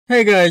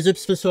Hey guys,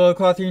 it's the Solo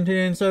Clothing, and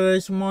today inside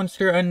this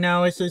monster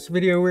analysis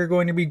video, we're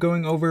going to be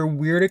going over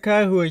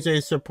Weirdika, who is a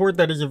support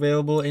that is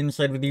available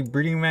inside of the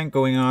breeding event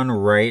going on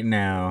right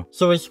now.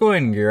 So let's go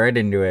ahead and get right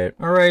into it.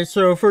 Alright,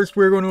 so first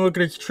we're going to look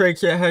at its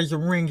traits. It has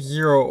rank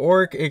 0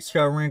 Orc, it's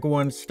got rank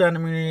 1 Stun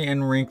Immunity,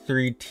 and rank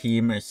 3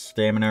 Team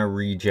Stamina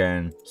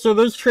Regen. So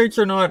those traits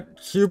are not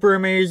super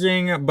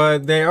amazing,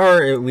 but they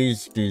are at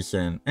least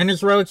decent. And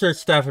his relics are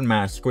Staff and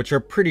Mask, which are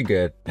pretty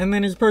good. And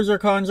then his pros or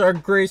cons are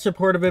great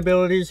supportive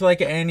abilities like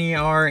NER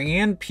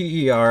and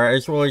PER,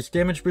 as well as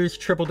damage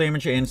boost, triple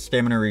damage, and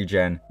stamina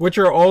regen, which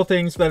are all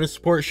things that a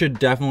support should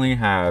definitely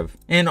have.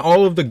 And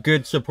all of the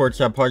good supports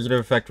have positive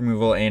effect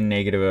removal and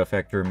negative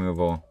effect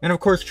removal. And of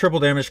course, triple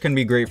damage can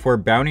be great for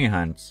bounty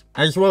hunts,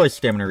 as well as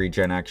stamina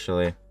regen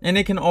actually. And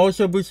it can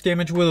also boost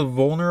damage with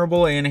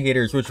vulnerable and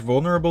haters, which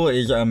vulnerable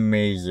is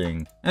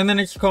amazing. And then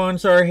its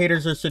cons are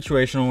haters are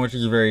situational, which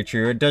is very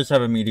true. It does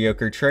have a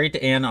mediocre trait,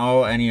 and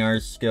all NER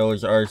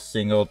skills are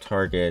single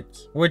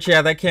targets, which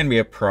yeah, that can be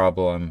a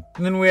problem.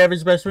 And then we have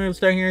his best moves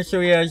down here. So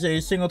he has a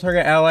single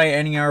target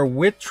ally NER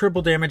with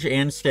triple damage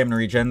and stamina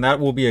regen. That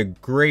will be a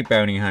great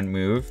bounty hunt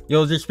move.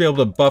 You'll just be able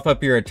to buff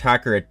up your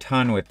attacker a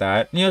ton with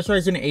that. And he also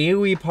has an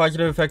AoE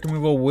positive effect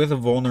removal with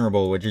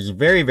vulnerable, which is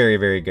very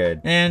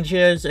good. And she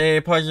has a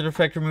positive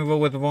effect removal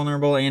with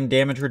vulnerable and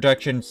damage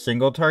reduction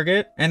single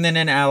target, and then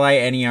an ally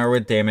NER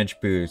with damage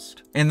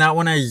boost. And that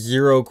one has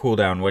 0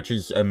 cooldown, which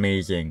is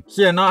amazing.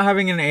 So yeah, not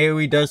having an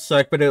AoE does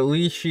suck, but at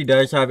least she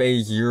does have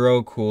a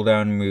 0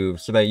 cooldown move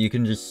so that you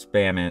can just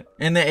spam it.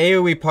 And the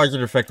AoE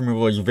positive effect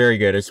removal is very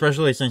good,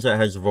 especially since it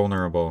has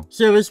vulnerable.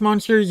 So this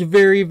monster is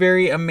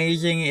very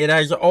amazing. It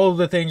has all of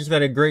the things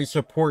that a great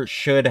support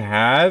should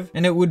have,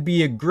 and it would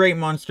be a great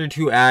monster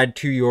to add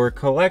to your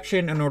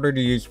collection in order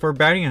to use for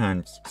bounty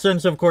hunts.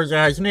 Since of course it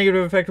has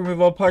negative effect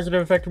removal,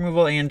 positive effect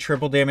removal, and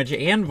triple damage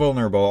and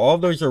vulnerable. All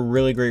of those are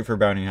really great for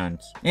bounty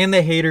hunts. And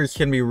the haters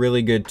can be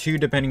really good too,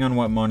 depending on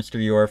what monster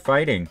you are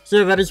fighting.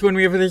 So that is when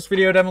we have for this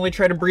video. Definitely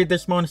try to breed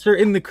this monster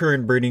in the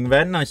current breeding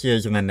event, and I'll see you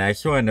guys in the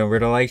next one. Don't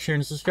forget to like, share,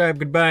 and subscribe.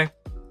 Goodbye.